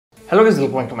Hello guys,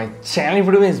 welcome back to my channel.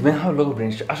 Video में इसमें हम लोग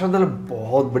आशा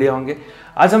बहुत बढ़िया होंगे।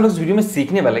 आज हम लोग इस वीडियो में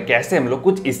सीखने वाले कैसे हम लोग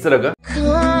कुछ इस तरह का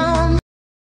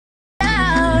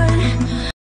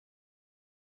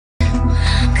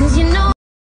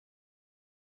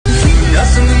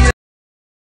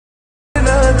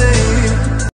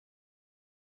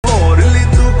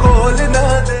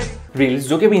रील्स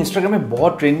जो कि अभी इंस्टाग्राम में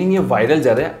बहुत ट्रेंडिंग या वायरल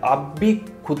जा रहा है। आप भी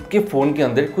खुद के फोन के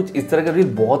अंदर कुछ इस तरह का रील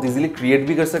बहुत इजीली क्रिएट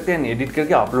भी कर सकते हैं, एडिट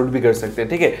करके अपलोड भी कर सकते हैं।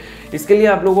 ठीक है, इसके लिए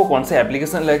आप लोगों को कौन सा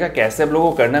एप्लीकेशन लगेगा, कैसे आप लोगों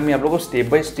को करना है, मैं आप लोगों को स्टेप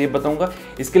बाय स्टेप बताऊंगा।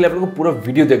 इसके लिए आप लोगों को पूरा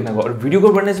वीडियो देखना होगा और वीडियो को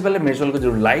बढ़ने से पहले मेरे चैनल को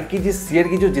जरूर लाइक कीजिए, शेयर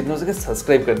कीजिए, जितना हो सके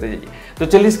सब्सक्राइब करते जाइए। तो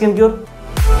चलिए स्क्रीन की ओर।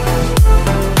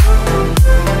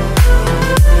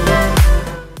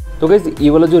 तो गाइस, ये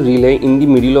वाला जो रील है in the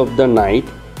middle of the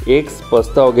night x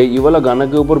पछताओगे, ये वाला गाना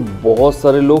के ऊपर बहुत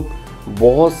सारे लोग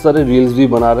बहुत सारे रील्स भी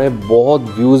बना रहे हैं, बहुत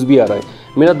व्यूज़ भी आ रहा है।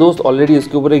 मेरा दोस्त ऑलरेडी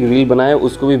इसके ऊपर एक रील बनाया,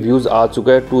 उसको भी व्यूज़ आ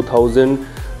चुका है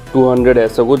 2200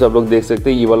 ऐसा कुछ। आप लोग देख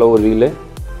सकते हैं, ये वाला वो रील है।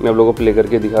 मैं आप लोगों को प्ले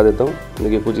करके दिखा देता हूँ।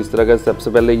 देखिए कुछ इस तरह का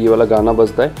सबसे पहले ये वाला गाना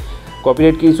बजता है।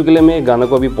 कॉपीराइट की इशू के लिए मैं गाना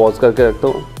को अभी पॉज करके रखता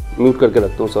हूँ, म्यूट करके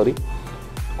रखता हूँ, सॉरी।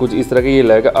 कुछ इस तरह का ये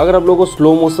लगेगा। अगर आप लोगों को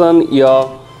स्लो मोशन या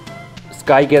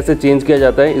स्काई कैसे चेंज किया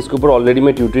जाता है, इसके ऊपर ऑलरेडी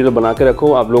मैं ट्यूटोरियल बना के रखा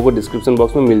हूँ, आप लोगों को डिस्क्रिप्शन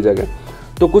बॉक्स में मिल जाएगा।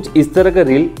 तो कुछ इस तरह का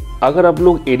रील अगर आप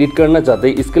लोग एडिट करना चाहते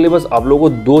हैं, इसके लिए बस आप लोगों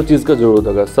को दो चीज़ का जरूरत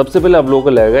होगा। सबसे पहले आप लोगों को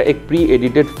लगेगा एक प्री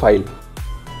एडिटेड फाइल,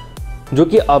 जो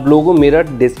कि आप लोगों को मेरा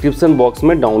डिस्क्रिप्शन बॉक्स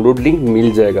में डाउनलोड लिंक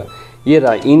मिल जाएगा। ये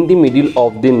रहा in the middle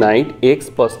of the night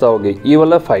x पछताओगे, ये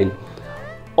वाला फाइल।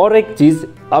 और एक चीज़,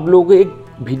 आप लोगों को एक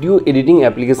वीडियो एडिटिंग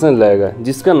एप्लीकेशन लगेगा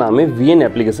जिसका नाम है VN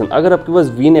एप्लीकेशन। अगर आपके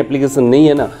पास VN एप्लीकेशन नहीं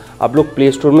है ना, आप लोग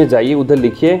प्ले स्टोर में जाइए, उधर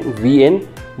लिखिए VN,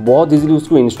 बहुत इजीली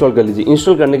उसको इंस्टॉल कर लीजिए।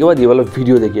 इंस्टॉल करने के बाद ये वाला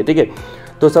वीडियो देखिए, ठीक है।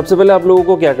 तो सबसे पहले आप लोगों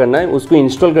को क्या करना है, उसको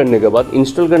इंस्टॉल करने के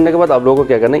बाद आप लोगों को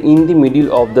क्या करना है, in the middle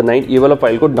of the night ये वाला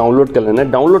फाइल को डाउनलोड कर लेना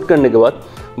है। डाउनलोड करने के बाद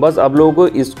बस आप लोगों को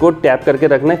इसको टैप करके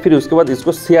रखना है, फिर उसके बाद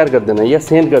इसको शेयर कर देना है या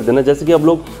सेंड कर देना। जैसे कि आप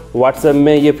लोग व्हाट्सएप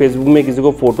में या फेसबुक में किसी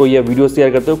को फोटो या वीडियो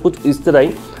शेयर करते हो, कुछ इस तरह ही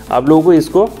आप लोगों को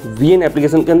इसको VN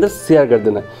एप्लीकेशन के अंदर शेयर कर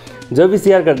देना है। जब भी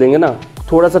शेयर कर देंगे ना,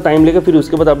 थोड़ा सा टाइम लेगा, फिर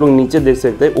उसके बाद आप लोग नीचे देख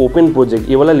सकते हैं ओपन प्रोजेक्ट,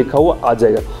 ये वाला लिखा हुआ आ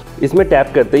जाएगा। इसमें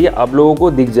टैप करते ही आप लोगों को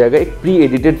दिख जाएगा एक प्री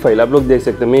एडिटेड फाइल, आप लोग देख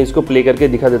सकते हैं। मैं इसको प्ले करके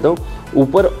दिखा देता हूँ।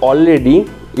 ऊपर ऑलरेडी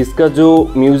इसका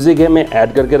जो म्यूज़िक है मैं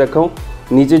ऐड करके रखा हूँ,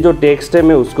 नीचे जो टेक्स्ट है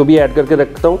मैं उसको भी ऐड करके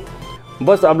रखता हूँ।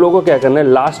 बस आप लोगों को क्या करना है,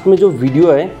 लास्ट में जो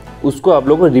वीडियो है उसको आप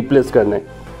लोगों को रिप्लेस करना है।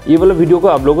 ये वाला वीडियो को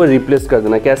आप लोगों को रिप्लेस कर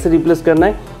देना है। कैसे रिप्लेस करना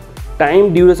है, टाइम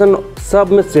ड्यूरेशन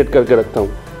सब मैं सेट करके रखता हूँ,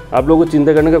 आप लोगों को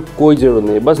चिंता करने का कोई ज़रूरत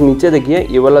नहीं है। बस नीचे देखिए,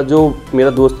 ये वाला जो मेरा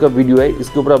दोस्त का वीडियो है,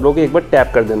 इसके ऊपर आप लोगों को एक बार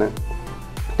टैप कर देना है।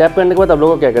 टैप करने के बाद आप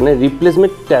लोगों को क्या करना है, रिप्लेस में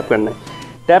टैप करना है।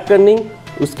 टैप करने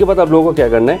उसके बाद आप लोगों को क्या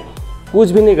करना है,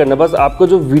 कुछ भी नहीं करना, बस आपका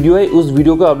जो वीडियो है उस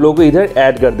वीडियो को आप लोगों को इधर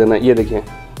ऐड कर देना है। ये देखिए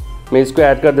मैं इसको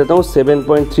ऐड कर देता हूँ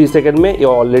 7.3 सेकंड में। ये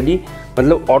ऑलरेडी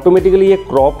मतलब ऑटोमेटिकली ये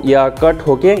क्रॉप या कट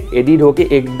होके एडिट होके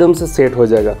एकदम से सेट हो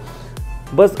जाएगा।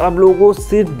 बस आप लोगों को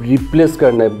सिर्फ रिप्लेस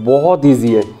करना है, बहुत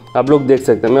ईजी है। आप लोग देख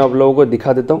सकते हैं, मैं आप लोगों को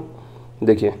दिखा देता हूँ।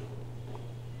 देखिए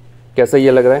कैसा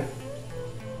ये लग रहा है,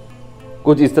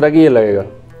 कुछ इस तरह की ये लगेगा।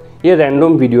 ये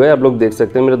रैंडम वीडियो है, आप लोग देख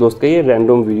सकते हैं, मेरे दोस्त का ये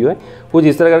रैंडम वीडियो है। कुछ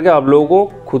इस तरह करके आप लोगों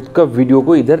को खुद का वीडियो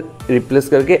को इधर रिप्लेस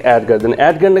करके ऐड कर देना।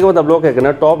 ऐड करने के बाद आप लोगों को क्या करना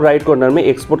है, टॉप राइट कॉर्नर में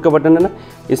एक्सपोर्ट का बटन है ना,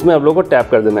 इसमें आप लोगों को टैप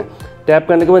कर देना है। टैप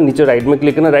करने के बाद नीचे राइट में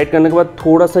क्लिक करना। राइट करने के बाद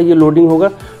थोड़ा सा ये लोडिंग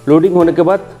होगा। लोडिंग होने के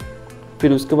बाद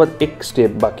फिर उसके बाद एक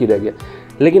स्टेप बाकी रह गया,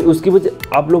 लेकिन उसकी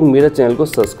वजह आप लोग मेरा चैनल को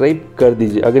सब्सक्राइब कर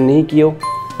दीजिए अगर नहीं किया हो।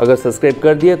 अगर सब्सक्राइब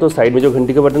कर दिया तो साइड में जो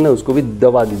घंटी का बटन है उसको भी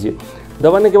दबा दीजिए।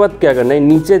 दबाने के बाद क्या करना है,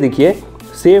 नीचे देखिए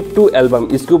सेव टू एल्बम,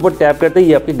 इसके ऊपर टैप करते ही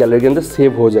ये आपके गैलरी के अंदर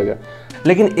सेव हो जाएगा।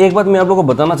 लेकिन एक बात मैं आप लोगों को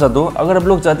बताना चाहता हूँ, अगर आप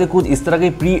लोग चाहते हैं कुछ इस तरह की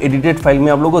प्री एडिटेड फाइल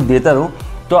में आप लोगों को देता रहूँ,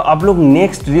 तो आप लोग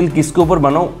नेक्स्ट रील किसके ऊपर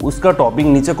बनाओ उसका टॉपिक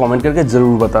नीचे कमेंट करके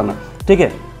जरूर बताना, ठीक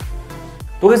है।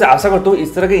 तो वैसे आशा करता हूँ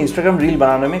इस तरह के इंस्टाग्राम रील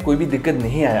बनाने में कोई भी दिक्कत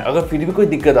नहीं आया। अगर फिर भी कोई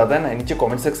दिक्कत आता है ना, नीचे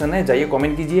कमेंट सेक्शन है, जाइए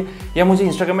कमेंट कीजिए, या मुझे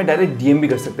इंस्टाग्राम में डायरेक्ट DM भी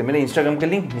कर सकते हैं। मेरे इंस्टाग्राम का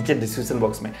लिंक नीचे डिस्क्रिप्शन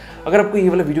बॉक्स में। अगर आपको ये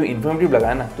वाला वीडियो इन्फॉर्मेटिव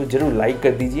लगा ना, तो जरूर लाइक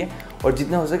कर दीजिए और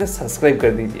जितना हो सके सब्सक्राइब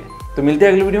कर दीजिए। तो मिलते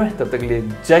हैं अगले वीडियो में, तब तक के लिए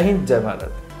जय हिंद, जय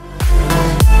भारत।